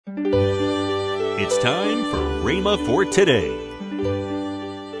It's time for Rhema for today.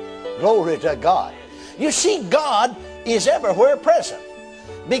 Glory to God. You see, God is everywhere present.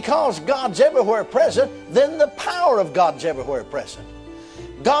 Because God's everywhere present, then the power of God's everywhere present.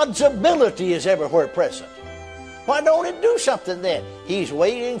 God's ability is everywhere present. Why don't it do something then? He's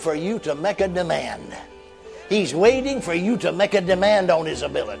waiting for you to make a demand. He's waiting for you to make a demand on His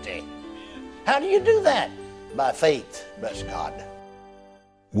ability. How do you do that? By faith, bless God.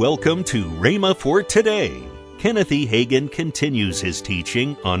 Welcome to Rhema for today. Kenneth E. Hagin continues his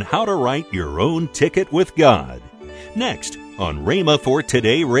teaching on how to write your own ticket with God. Next on Rhema for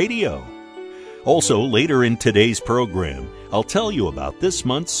Today Radio. Also, later in today's program, I'll tell you about this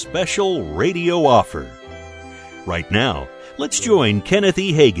month's special radio offer. Right now, let's join Kenneth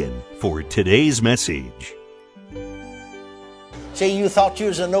E. Hagin for today's message. See, you thought you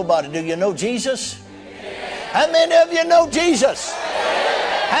was a nobody. Do you know Jesus? How many of you know Jesus?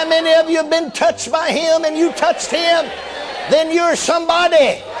 How many of you have been touched by Him and you touched Him? Then you're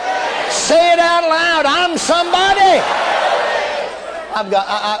somebody. Say it out loud. I'm somebody.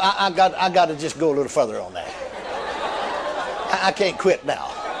 I got to just go a little further on that. I can't quit now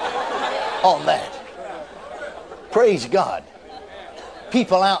on that. Praise God.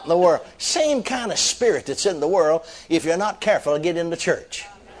 People out in the world, same kind of spirit that's in the world, if you're not careful, will get in the church.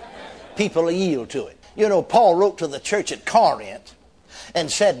 People will yield to it. You know, Paul wrote to the church at Corinth and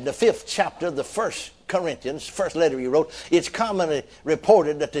said in the 5th chapter of the 1st Corinthians, first letter he wrote, it's commonly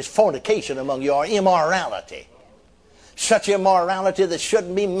reported that there's fornication among you, or immorality. Such immorality that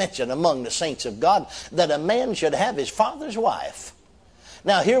shouldn't be mentioned among the saints of God, that a man should have his father's wife.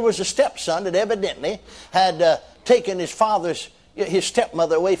 Now here was a stepson that evidently had taken his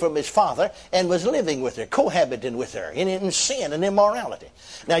stepmother away from his father and was living with her, cohabiting with her in sin and immorality.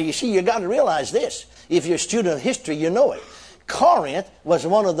 Now you see, you got to realize this. If you're a student of history, you know it. Corinth was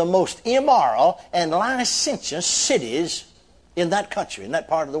one of the most immoral and licentious cities in that country, in that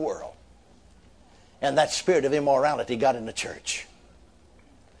part of the world. And that spirit of immorality got in the church.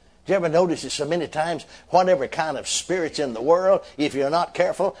 Did you ever notice it so many times? Whatever kind of spirits in the world, if you're not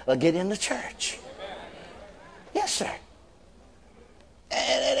careful, will get in the church. Yes, sir.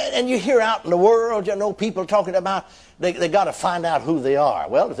 And you hear out in the world, you know, people talking about they got to find out who they are.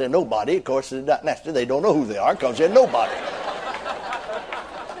 Well, if they're nobody, of course, they don't know who they are because they're nobody.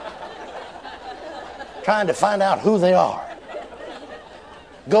 Trying to find out who they are.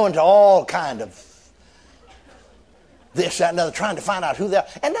 Going to all kind of this, that, and other, trying to find out who they are.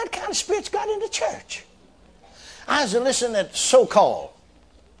 And that kind of spirit's got into church. I was listening to so-called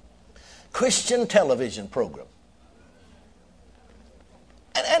Christian television program.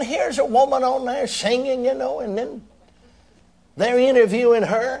 And here's a woman on there singing, you know, and then they're interviewing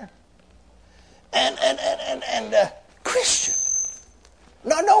her. And Christian.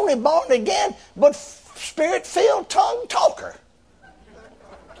 Not only born again, but spirit-filled tongue talker.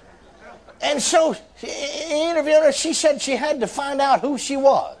 And so, interviewing her, she said she had to find out who she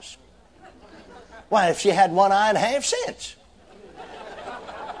was. Why, if she had one eye and half sense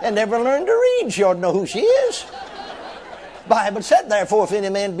and never learned to read, she ought to know who she is. Bible said, therefore, if any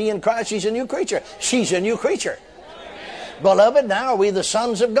man be in Christ, he's a new creature. She's a new creature. Beloved, now are we the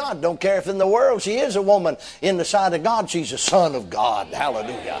sons of God. Don't care if in the world she is a woman. In the sight of God, she's a son of God.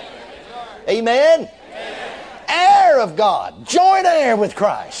 Hallelujah. Amen? Heir of God. Joint heir with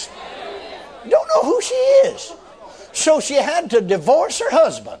Christ. Don't know who she is. So she had to divorce her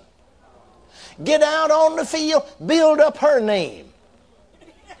husband. Get out on the field. Build up her name.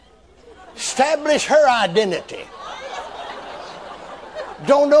 Establish her identity.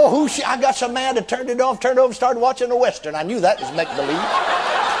 Don't know who she... I got so mad I turned it off, turned over, started watching a Western. I knew that was make-believe.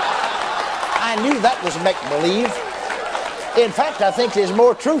 I knew that was make-believe. In fact, I think there's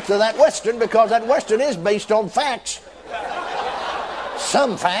more truth to that Western because that Western is based on facts.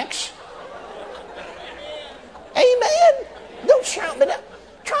 Some facts. Amen. Don't shout me down.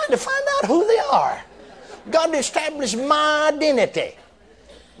 Trying to find out who they are. God established my identity.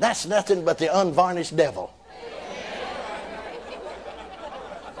 That's nothing but the unvarnished devil.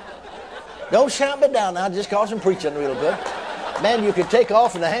 Don't shout me down now just because I'm preaching real good. Man, you could take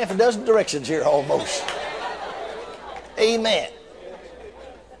off in a half a dozen directions here almost. Amen.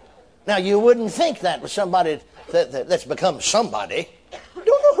 Now, you wouldn't think that with somebody that's become somebody. Don't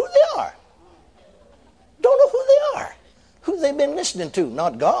know who they are. Don't know who they are. Who they've been listening to.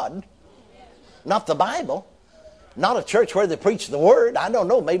 Not God. Not the Bible. Not a church where they preach the Word. I don't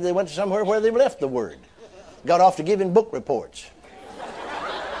know. Maybe they went to somewhere where they left the Word. Got off to giving book reports.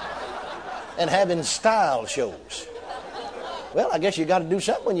 And having style shows. Well, I guess you got to do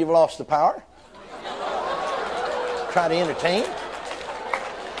something when you've lost the power. Try to entertain.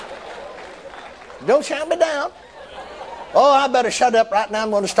 Don't shout me down. Oh, I better shut up right now. I'm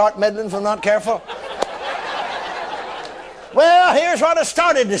going to start meddling if I'm not careful. Well, here's what I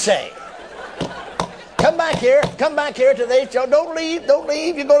started to say. Come back here to the show. Don't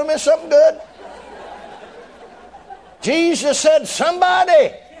leave. You're going to miss something good. Jesus said,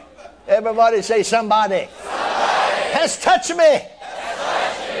 somebody. Everybody say somebody. Has touched me.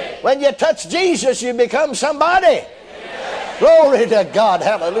 When you touch Jesus, you become somebody. Glory to God.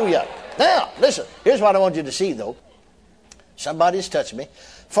 Hallelujah. Now, listen. Here's what I want you to see, though. Somebody's touched me.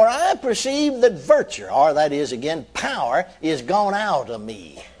 For I perceive that virtue, or that is, again, power, is gone out of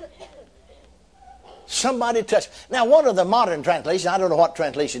me. Somebody touched. Now, one of the modern translations, I don't know what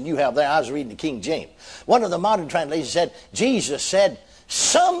translation you have there. I was reading the King James. One of the modern translations said, Jesus said,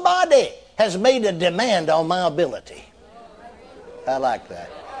 somebody has made a demand on my ability. I like that.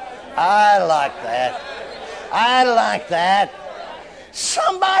 I like that. I like that.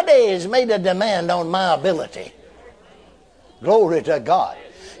 Somebody has made a demand on my ability. Glory to God.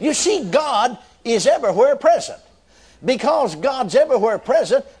 You see, God is everywhere present. Because God's everywhere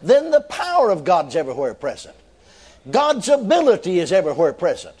present, then the power of God's everywhere present. God's ability is everywhere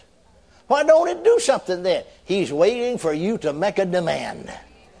present. Why don't it do something then? He's waiting for you to make a demand.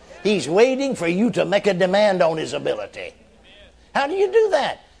 He's waiting for you to make a demand on His ability. How do you do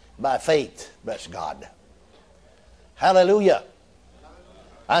that? By faith, bless God. Hallelujah.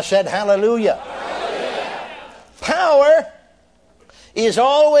 I said hallelujah. Hallelujah. Power is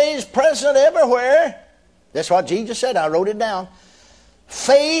always present everywhere. That's what Jesus said. I wrote it down.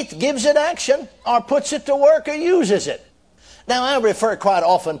 Faith gives it action, or puts it to work, or uses it. Now, I refer quite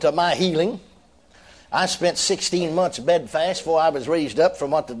often to my healing. I spent 16 months bedfast before I was raised up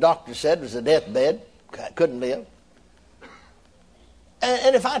from what the doctor said was a deathbed. I couldn't live.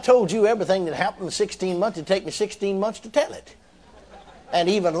 And if I told you everything that happened in 16 months, it'd take me 16 months to tell it. And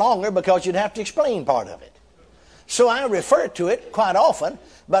even longer, because you'd have to explain part of it. So I refer to it quite often,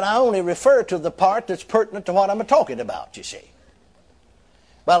 but I only refer to the part that's pertinent to what I'm talking about, you see.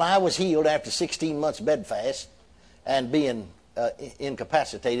 Well, I was healed after 16 months bedfast and being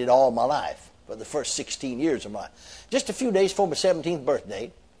incapacitated all my life for the first 16 years of my life. Just a few days before my 17th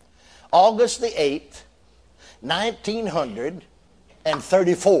birthday, August the 8th,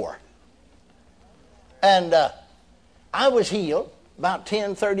 1934. And I was healed about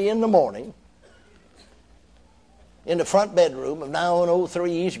 10:30 in the morning in the front bedroom of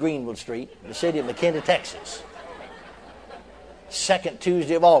 9103 East Greenville Street, the city of McKinney, Texas. Second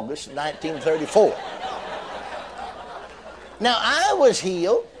Tuesday of August, 1934. Now, I was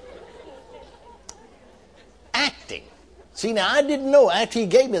healed acting. See, now, I didn't know. After He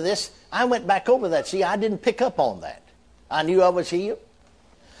gave me this, I went back over that. See, I didn't pick up on that. I knew I was healed.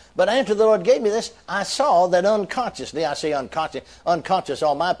 But after the Lord gave me this, I saw that unconsciously, I say unconscious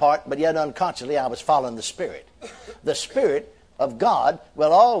on my part, but yet unconsciously I was following the Spirit. The Spirit of God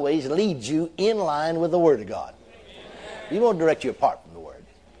will always lead you in line with the Word of God. He won't direct you apart from the Word.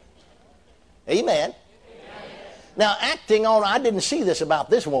 Amen. Now, acting on, I didn't see this about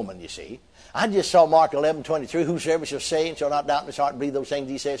this woman, you see. I just saw Mark 11:23, whosoever shall say and shall not doubt in his heart and believe those things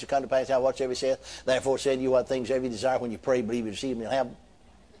He says shall come to pass, how whatsoever He saith. Therefore said you what things ever you desire when you pray, believe you receive them, you'll have them.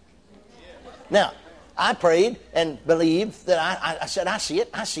 Now, I prayed and believed that I said, I see it.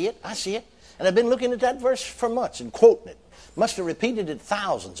 And I've been looking at that verse for months and quoting it. Must have repeated it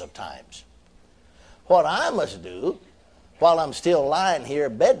thousands of times. What I must do while I'm still lying here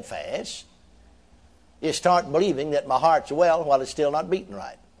bedfast is start believing that my heart's well while it's still not beating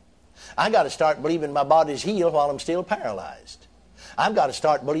right. I got to start believing my body's healed while I'm still paralyzed. I've got to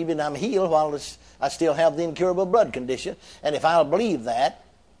start believing I'm healed while I still have the incurable blood condition. And if I'll believe that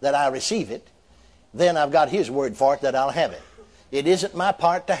I receive it, then I've got His word for it that I'll have it. It isn't my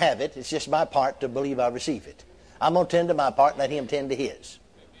part to have it. It's just my part to believe I receive it. I'm going to tend to my part and let Him tend to His.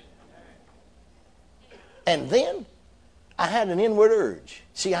 And then I had an inward urge.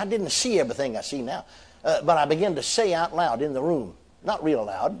 See, I didn't see everything I see now. But I began to say out loud in the room. Not real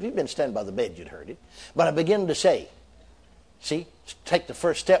loud. If you'd been standing by the bed, you'd heard it. But I began to say, see, take the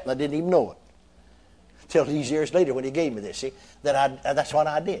first step and I didn't even know it. Till these years later when He gave me this, see, that's what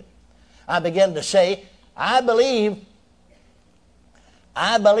I did. I began to say, I believe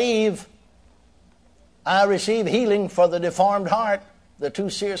I receive healing for the deformed heart, the two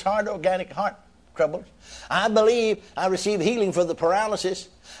serious heart, organic heart troubles. I believe I receive healing for the paralysis.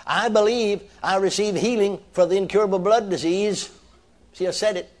 I believe I receive healing for the incurable blood disease. See, I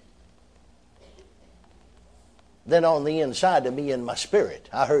said it. Then on the inside of me in my spirit,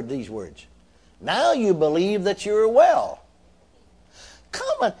 I heard these words. Now you believe that you're well. Come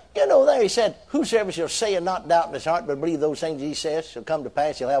on. You know, there he said, whosoever shall say and not doubt in his heart, but believe those things he says shall come to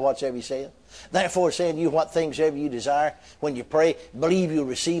pass, he'll have whatsoever he saith. Therefore saying you what things soever you desire, when you pray, believe you'll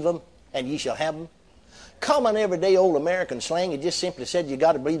receive them, and ye shall have them. Common everyday old American slang, it just simply said you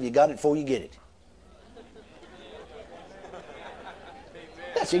got to believe you got it before you get it.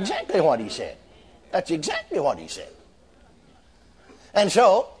 That's exactly what he said. That's exactly what he said. And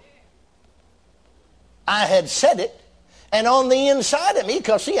so, I had said it, and on the inside of me,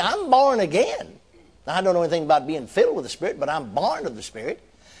 because see, I'm born again. Now, I don't know anything about being filled with the Spirit, but I'm born of the Spirit,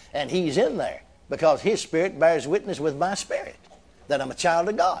 and He's in there, because His Spirit bears witness with my spirit that I'm a child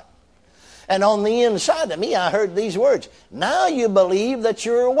of God. And on the inside of me, I heard these words, now you believe that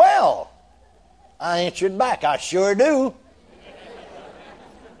you're well. I answered back, I sure do.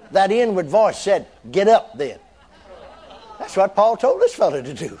 That inward voice said, get up then. That's what Paul told this fellow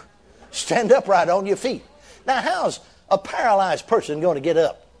to do. Stand upright on your feet. Now, how's a paralyzed person going to get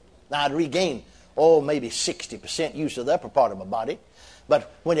up? Now, I'd regain, maybe 60% use of the upper part of my body. But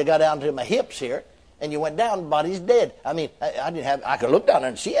when you got down to my hips here, and you went down, the body's dead. I mean, I could look down there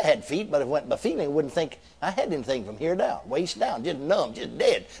and see I had feet, but if it went by feeling, I wouldn't think I had anything from here down, waist down, just numb, just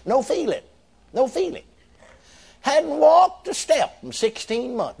dead. No feeling. No feeling. Hadn't walked a step in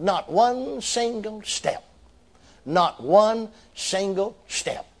 16 months. Not one single step. Not one single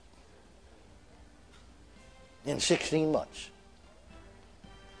step. In 16 months.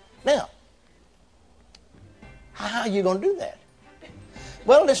 Now, how are you going to do that?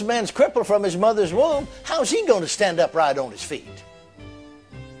 Well, this man's crippled from his mother's womb. How's he going to stand upright on his feet?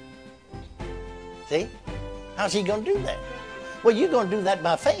 See? How's he going to do that? Well, you're going to do that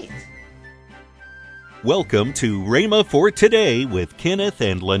by faith. Welcome to Rhema for Today with Kenneth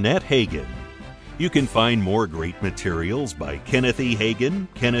and Lynette Hagin. You can find more great materials by Kenneth E. Hagin,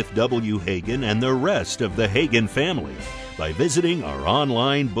 Kenneth W. Hagin, and the rest of the Hagin family by visiting our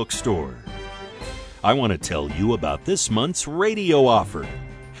online bookstore. I want to tell you about this month's radio offer.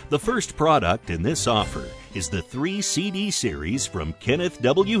 The first product in this offer is the 3 CD series from Kenneth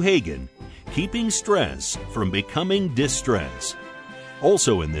W. Hagin, Keeping Stress from Becoming Distress.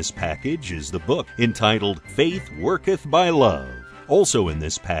 Also in this package is the book entitled Faith Worketh by Love. Also in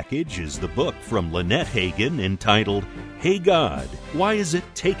this package is the book from Lynette Hagin entitled, Hey God, Why Is It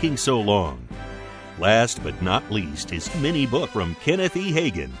Taking So Long? Last but not least, his mini book from Kenneth E.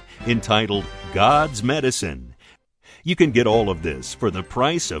 Hagin entitled God's Medicine. You can get all of this for the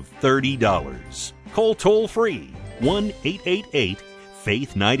price of $30. Call toll-free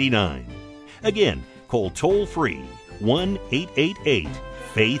 1-888-FAITH-99. Again, call toll-free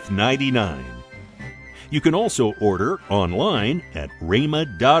 1-888-FAITH-99. You can also order online at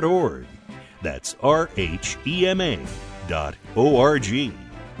rhema.org. That's RHEMA.org.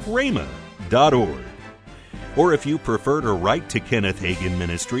 rhema.org. Or if you prefer to write to Kenneth Hagin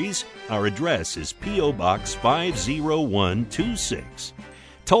Ministries, our address is P.O. Box 50126,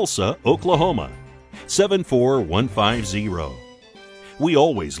 Tulsa, Oklahoma, 74150. We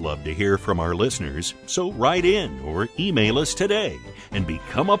always love to hear from our listeners, so write in or email us today and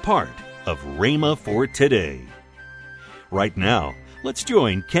become a part of Rhema for Today. Right now, let's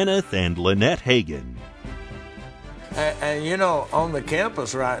join Kenneth and Lynette Hagin. And you know, on the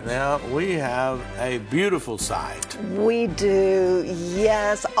campus right now, we have a beautiful sight. We do,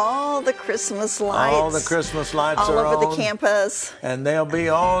 yes. All the Christmas lights. All the Christmas lights all are over on, the campus. and they'll be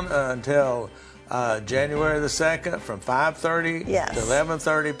on until January the 2nd from 5:30 Yes. to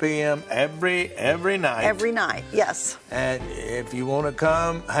 11:30 p.m. every night. Every night, yes. And if you want to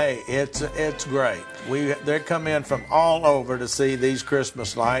come, hey, it's great. They come in from all over to see these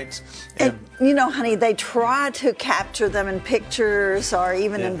Christmas lights. And you know, honey, they try to capture them in pictures or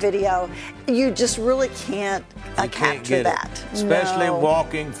even in video. You just really can't capture that. Especially No.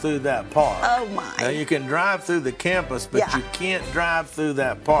 walking through that park. Oh, my. Now you can drive through the campus, but Yeah. you can't drive through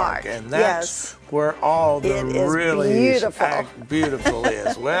that park. And that's Yes. where all the It is really beautiful. beautiful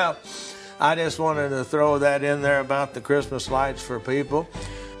is. Well, I just wanted to throw that in there about the Christmas lights for people.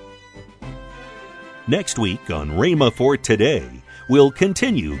 Next week on Rhema for Today, we'll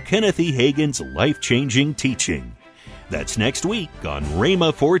continue Kenneth E. Hagin's life-changing teaching. That's next week on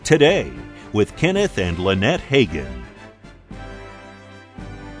Rhema for Today with Kenneth and Lynette Hagin.